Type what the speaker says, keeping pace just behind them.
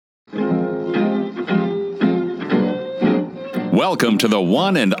Welcome to the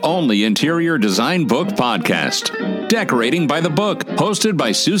one and only Interior Design Book Podcast, Decorating by the Book, hosted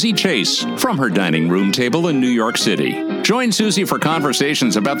by Susie Chase from her dining room table in New York City. Join Susie for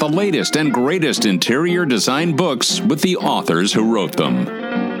conversations about the latest and greatest interior design books with the authors who wrote them.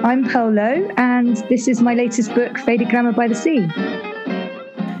 I'm Polo, and this is my latest book, Faded Glamour by the Sea.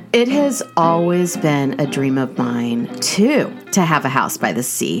 It has always been a dream of mine, too, to have a house by the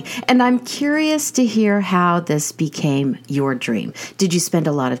sea. And I'm curious to hear how this became your dream. Did you spend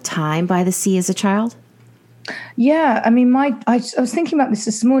a lot of time by the sea as a child? Yeah, I mean, I was thinking about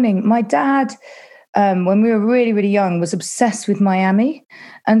this morning. My dad, when we were really, really young, was obsessed with Miami.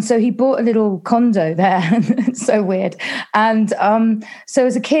 And so he bought a little condo there. It's so weird. And so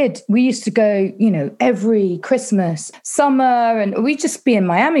as a kid, we used to go, every Christmas, summer, and we'd just be in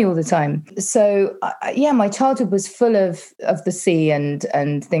Miami all the time. So, my childhood was full of the sea and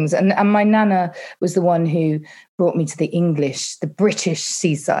things. And my nana was the one who brought me to the British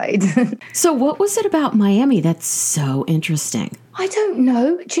seaside. So what was it about Miami that's so interesting? I don't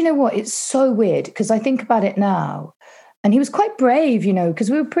know. Do you know what? It's so weird because I think about it now. And he was quite brave,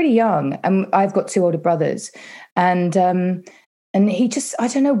 because we were pretty young. And I've got two older brothers. And he just, I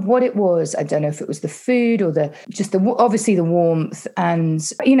don't know what it was. I don't know if it was the food or obviously the warmth. And,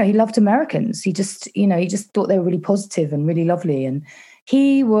 he loved Americans. He just thought they were really positive and really lovely. And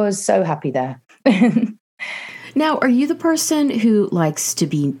he was so happy there. Now, are you the person who likes to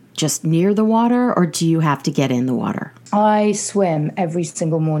be just near the water, or do you have to get in the water? I swim every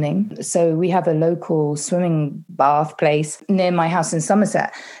single morning. So we have a local swimming bath place near my house in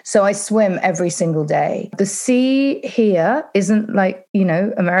Somerset. So I swim every single day. The sea here isn't like,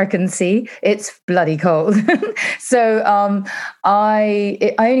 American sea. It's bloody cold. So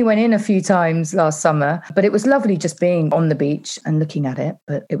I only went in a few times last summer, but it was lovely just being on the beach and looking at it.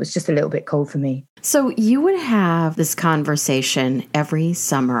 But it was just a little bit cold for me. So you would have this conversation every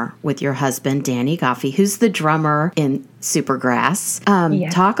summer with your husband, Danny Goffe, who's the drummer in Supergrass.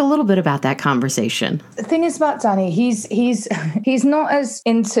 Talk a little bit about that conversation. The thing is about Danny, he's not as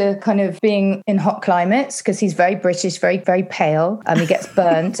into kind of being in hot climates because he's very British, very, very pale. He gets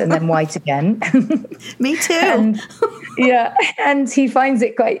burnt and then white again. Me too. And he finds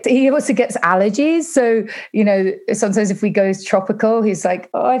it he also gets allergies. So, sometimes if we go tropical, he's like,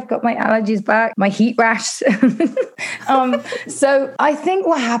 oh, I've got my allergies back, my heat rash. So I think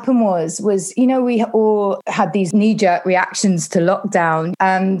what happened was, we all had these knee-jerk reactions to lockdown,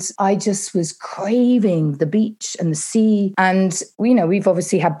 and I just was craving the beach and the sea. And, we've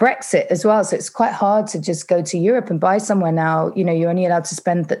obviously had Brexit as well. So it's quite hard to just go to Europe and buy somewhere now. You're only allowed to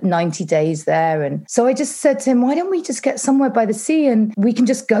spend 90 days there. And so I just said to him, why don't we just get somewhere by the sea and we can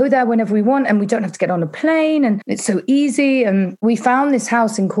just go there whenever we want and we don't have to get on a plane and it's so easy. And we found this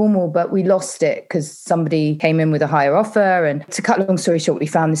house in Cornwall, but we lost it because somebody came in with a higher offer. And to cut a long story short, we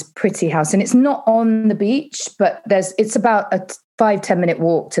found this pretty house, and it's not on the beach, but it's about a 5-10 minute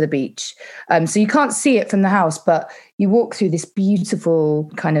walk to the beach. So you can't see it from the house, but you walk through this beautiful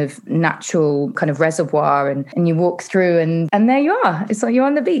kind of natural kind of reservoir and you walk through and there you are. It's like you're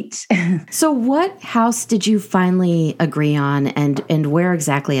on the beach. So what house did you finally agree on and where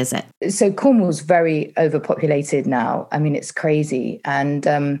exactly is it? So Cornwall's very overpopulated now. I mean, it's crazy. And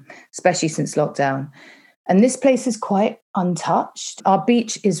especially since lockdown. And this place is quite untouched. Our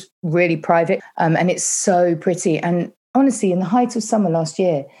beach is really private and it's so pretty. And honestly, in the height of summer last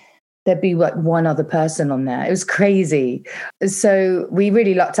year, there'd be like one other person on there. It was crazy. So we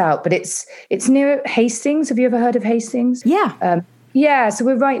really lucked out. But it's near Hastings. Have you ever heard of Hastings? Yeah. So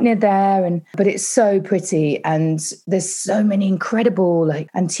we're right near there, but it's so pretty, and there's so many incredible like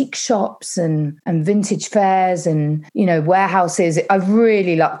antique shops and vintage fairs and warehouses. I've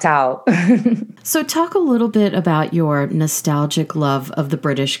really lucked out. So talk a little bit about your nostalgic love of the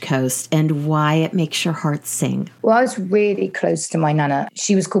British coast and why it makes your heart sing. Well, I was really close to my nana.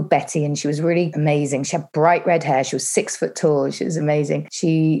 She was called Betty and she was really amazing. She had bright red hair. She was 6 foot tall. She was amazing.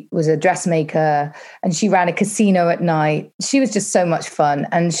 She was a dressmaker and she ran a casino at night. She was just so much fun.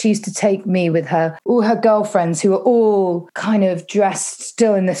 And she used to take me with all her girlfriends who were all kind of dressed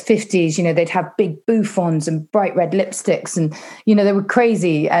still in the 50s. They'd have big bouffants and bright red lipsticks and, they were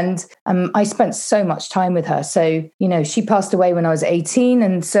crazy. And I spent so much time with her. So, she passed away when I was 18.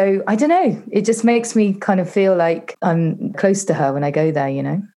 And so I don't know, it just makes me kind of feel like I'm close to her when I go there,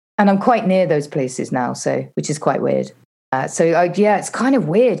 And I'm quite near those places now, which is quite weird. It's kind of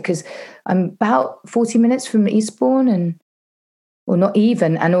weird because I'm about 40 minutes from Eastbourne or not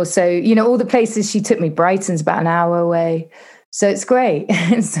even. And also, all the places she took me, Brighton's about an hour away. So it's great.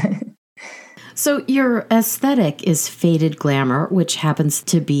 So your aesthetic is faded glamour, which happens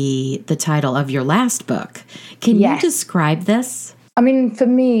to be the title of your last book. Can you describe this? I mean, for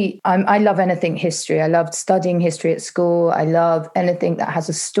me, I love anything history. I loved studying history at school. I love anything that has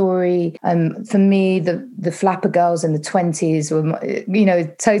a story. For me, the flapper girls in the 20s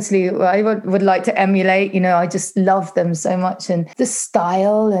were, totally, I would like to emulate. I just love them so much. And the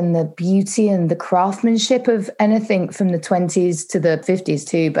style and the beauty and the craftsmanship of anything from the 20s to the 50s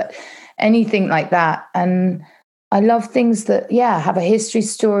too, but anything like that. And I love things that, have a history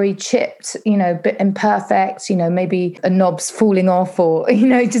story, chipped, bit imperfect, maybe a knob's falling off or,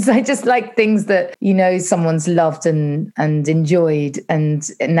 I just like things that, someone's loved and enjoyed and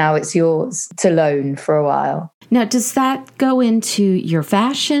now it's yours to loan for a while. Now, does that go into your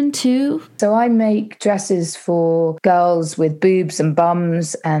fashion too? So I make dresses for girls with boobs and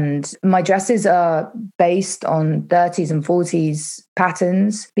bums, and my dresses are based on 30s and 40s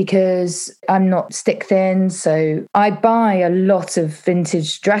patterns because I'm not stick thin. So I buy a lot of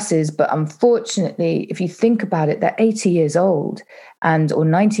vintage dresses, but unfortunately, if you think about it, they're 80 years old or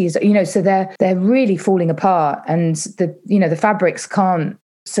 90 years, so they're really falling apart, and the fabrics can't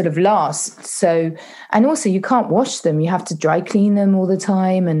sort of last. So, and also you can't wash them. You have to dry clean them all the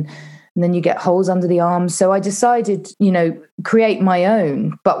time. And then you get holes under the arms. So I decided, create my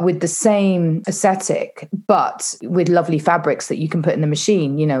own, but with the same aesthetic, but with lovely fabrics that you can put in the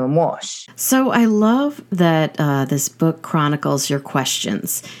machine, and wash. So I love that this book chronicles your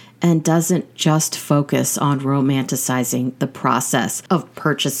questions and doesn't just focus on romanticizing the process of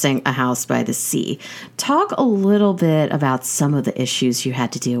purchasing a house by the sea. Talk a little bit about some of the issues you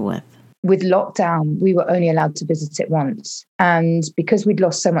had to deal with. With lockdown, we were only allowed to visit it once. And because we'd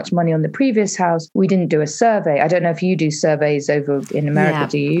lost so much money on the previous house, we didn't do a survey. I don't know if you do surveys over in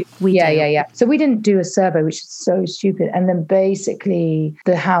America, do you? We do. So we didn't do a survey, which is so stupid. And then basically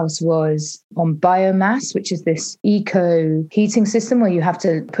the house was on biomass, which is this eco heating system where you have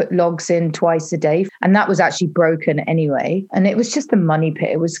to put logs in twice a day. And that was actually broken anyway. And it was just a money pit.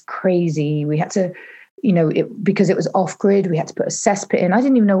 It was crazy. We had to... because it was off grid, we had to put a cesspit in. I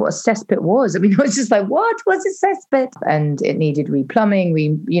didn't even know what a cesspit was. I mean, I was just like, what was a cesspit? And it needed replumbing. We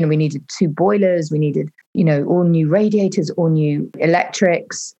needed 2 boilers. We needed, all new radiators, all new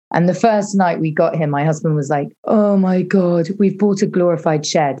electrics. And the first night we got here, my husband was like, oh my God, we've bought a glorified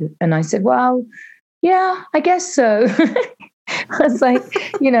shed. And I said, well, yeah, I guess so. I was like,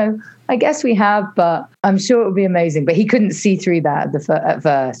 I guess we have, but I'm sure it will be amazing. But he couldn't see through that at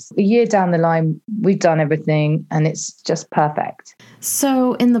first. A year down the line, we've done everything and it's just perfect.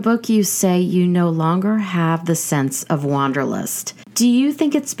 So in the book, you say you no longer have the sense of wanderlust. Do you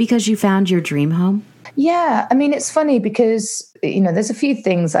think it's because you found your dream home? Yeah, I mean, it's funny because, there's a few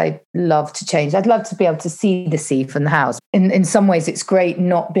things I'd love to change. I'd love to be able to see the sea from the house. In some ways, it's great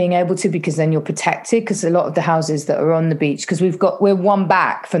not being able to because then you're protected because a lot of the houses that are on the beach, because we're one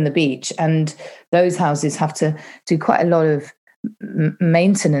back from the beach and those houses have to do quite a lot of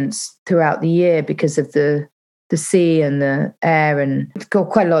maintenance throughout the year because of the sea and the air, and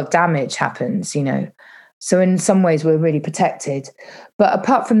quite a lot of damage happens, So in some ways, we're really protected. But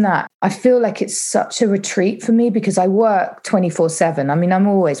apart from that, I feel like it's such a retreat for me because I work 24/7. I mean, I'm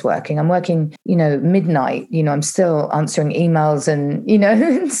always working. I'm working, midnight. I'm still answering emails and,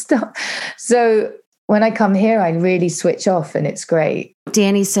 and stuff. So when I come here, I really switch off and it's great.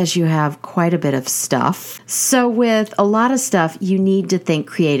 Danny says you have quite a bit of stuff. So with a lot of stuff, you need to think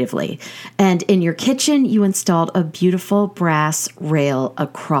creatively. And in your kitchen, you installed a beautiful brass rail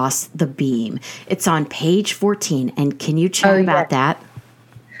across the beam. It's on page 14. And can you chat about that?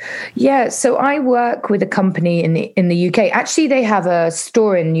 Yeah, so I work with a company in the UK. Actually, they have a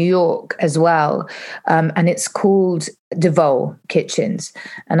store in New York as well, and it's called DeVol Kitchens.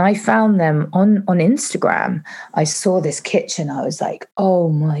 And I found them on Instagram. I saw this kitchen. I was like, oh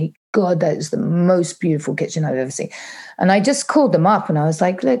my God, that is the most beautiful kitchen I've ever seen. And I just called them up and I was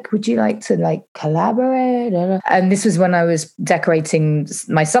like, look, would you like to collaborate? And this was when I was decorating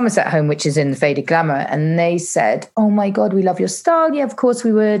my Somerset home, which is in the Faded Glamour. And they said, oh my God, we love your style. Yeah, of course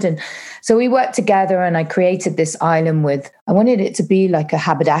we would. And so we worked together and I created this island I wanted it to be like a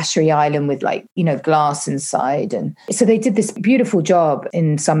haberdashery island with glass inside. And so they did this beautiful job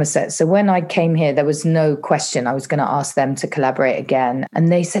in Somerset. So when I came here, there was no question I was going to ask them to collaborate again.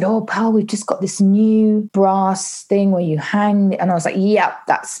 And they said, oh, oh, Pearl, we've just got this new brass thing where you hang. And I was like, yeah,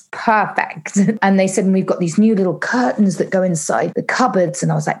 that's perfect. And they said, we've got these new little curtains that go inside the cupboards.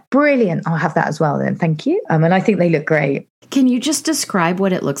 And I was like, brilliant. I'll have that as well then. Thank you. And I think they look great. Can you just describe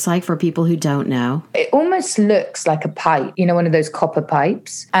what it looks like for people who don't know? It almost looks like a pipe, one of those copper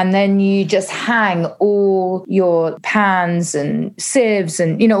pipes. And then you just hang all your pans and sieves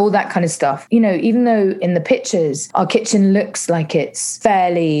and, all that kind of stuff. Even though in the pictures, our kitchen looks like it's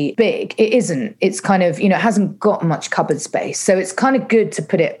fairly big, it isn't. It's kind of, it hasn't got much cupboard space. So it's kind of good to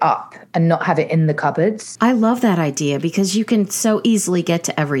put it up and not have it in the cupboards. I love that idea because you can so easily get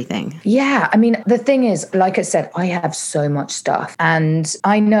to everything. Yeah. I mean, the thing is, like I said, I have so much stuff and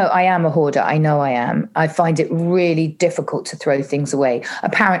I know I am a hoarder. I know I am. I find it really difficult to throw things away.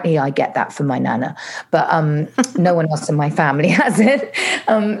 Apparently I get that from my nana, but no one else in my family has it.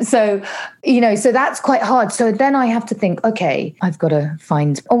 So that's quite hard. So then I have to think, okay, I've got to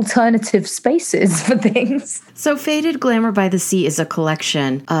find alternative spaces for things. So Faded Glamour by the Sea is a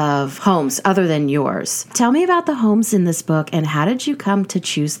collection of homes other than yours. Tell me about the homes in this book and how did you come to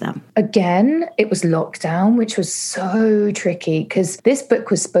choose them? Again, it was lockdown, which was so tricky because this book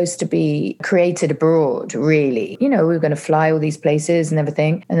was supposed to be created abroad, really. We were going to fly all these places and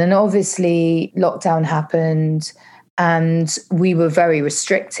everything. And then obviously lockdown happened. And we were very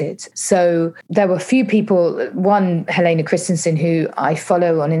restricted. So there were a few people, one, Helena Christensen, who I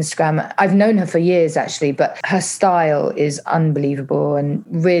follow on Instagram. I've known her for years, actually, but her style is unbelievable and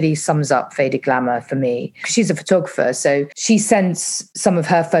really sums up Faded Glamour for me. She's a photographer, so she sends some of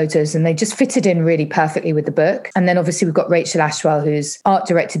her photos and they just fitted in really perfectly with the book. And then obviously we've got Rachel Ashwell, who's art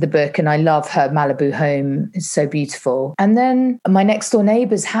directed the book, and I love her Malibu home. It's so beautiful. And then my next door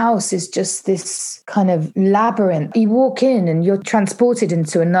neighbor's house is just this kind of labyrinth. You walk in and you're transported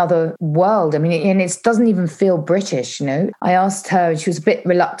into another world. I mean, and it doesn't even feel British, I asked her, she was a bit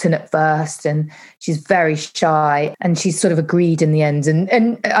reluctant at first and she's very shy and she sort of agreed in the end.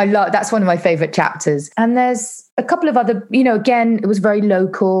 And I love, that's one of my favorite chapters. And there's a couple of other, again, it was very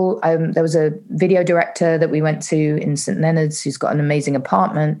local. There was a video director that we went to in St. Leonard's who's got an amazing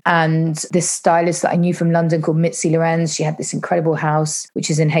apartment. And this stylist that I knew from London called Mitzi Lorenz, she had this incredible house, which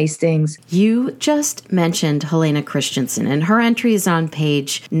is in Hastings. You just mentioned Helena Christensen, and her entry is on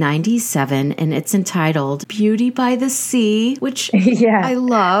page 97, and it's entitled Beauty by the Sea, which I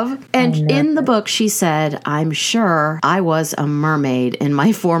love. And in the book, she said, I'm sure I was a mermaid in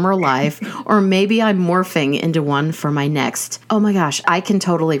my former life, or maybe I'm morphing into one for my next. Oh my gosh, I can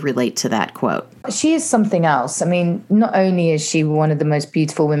totally relate to that quote. She is something else. I mean, not only is she one of the most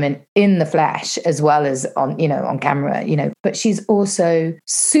beautiful women in the flesh, as well as on camera, but she's also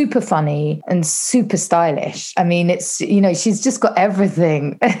super funny and super stylish. I mean, it's, she's just got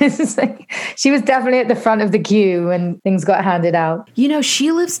everything. She was definitely at the front of the queue when things got handed out.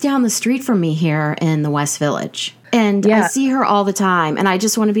 She lives down the street from me here in the West Village. And I see her all the time and I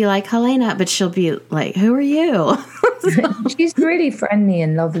just want to be like, Helena, but she'll be like, who are you? She's really friendly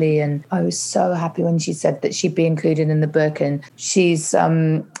and lovely. And I was so happy when she said that she'd be included in the book. And she's,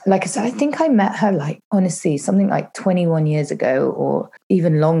 like I said, I think I met her honestly, something like 21 years ago or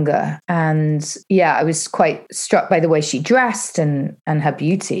even longer. And I was quite struck by the way she dressed and her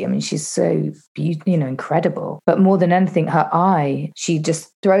beauty. I mean, she's so incredible. But more than anything, her eye, she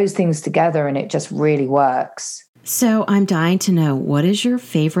just throws things together and it just really works. So I'm dying to know, what is your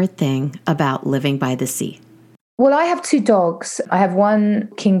favorite thing about living by the sea? Well, I have two dogs. I have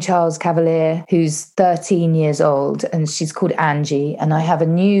one King Charles Cavalier who's 13 years old and she's called Angie. And I have a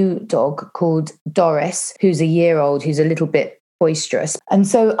new dog called Doris, who's a year old, who's a little bit boisterous. And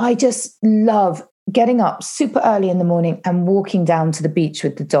so I just love getting up super early in the morning and walking down to the beach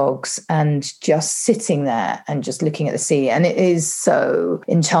with the dogs and just sitting there and just looking at the sea. And it is so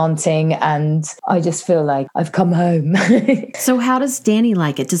enchanting. And I just feel like I've come home. So how does Danny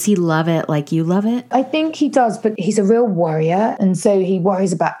like it? Does he love it like you love it? I think he does, but he's a real warrior. And so he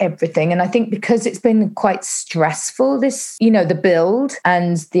worries about everything. And I think because it's been quite stressful, this, the build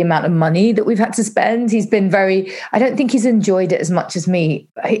and the amount of money that we've had to spend, he's been I don't think he's enjoyed it as much as me.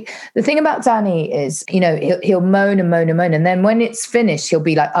 The thing about Danny is, he'll moan and moan and moan. And then when it's finished, he'll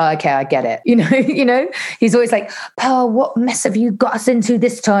be like, oh, okay, I get it. He's always like, Pearl, what mess have you got us into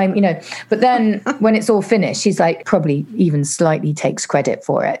this time? But then when it's all finished, he's like, probably even slightly takes credit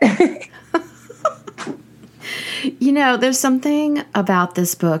for it. There's something about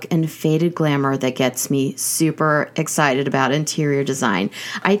this book and Faded Glamour that gets me super excited about interior design.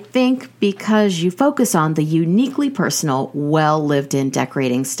 I think because you focus on the uniquely personal, well-lived-in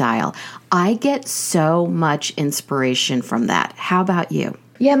decorating style. I get so much inspiration from that. How about you?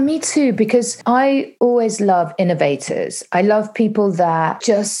 Yeah, me too, because I always love innovators. I love people that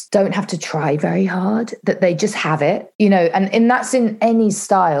just don't have to try very hard, that they just have it, and that's in any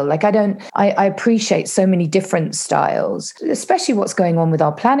style. Like I appreciate so many different styles, especially what's going on with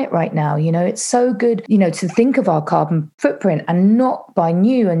our planet right now. It's so good, to think of our carbon footprint and not buy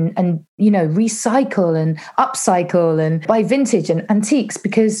new and recycle and upcycle and buy vintage and antiques,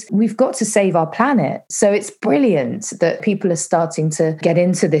 because we've got to save our planet. So it's brilliant that people are starting to get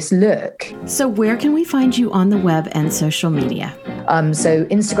into this look. So where can we find you on the web and social media? So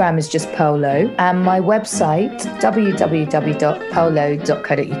Instagram is just Pearl Lowe, and my website,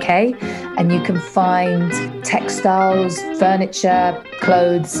 www.pearllowe.co.uk, and you can find textiles, furniture,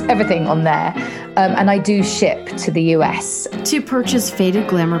 clothes, everything on there. And I do ship to the US. To purchase Faded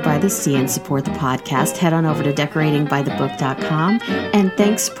Glamour by the Sea and support the podcast, head on over to decoratingbythebook.com. And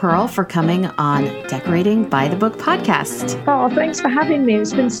thanks, Pearl, for coming on Decorating by the Book podcast. Oh, thanks for having me.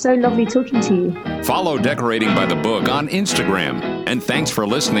 It's been so lovely talking to you. Follow Decorating by the Book on Instagram. And thanks for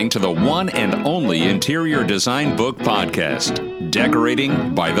listening to the one and only interior design book podcast,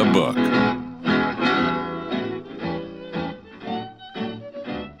 Decorating by the Book.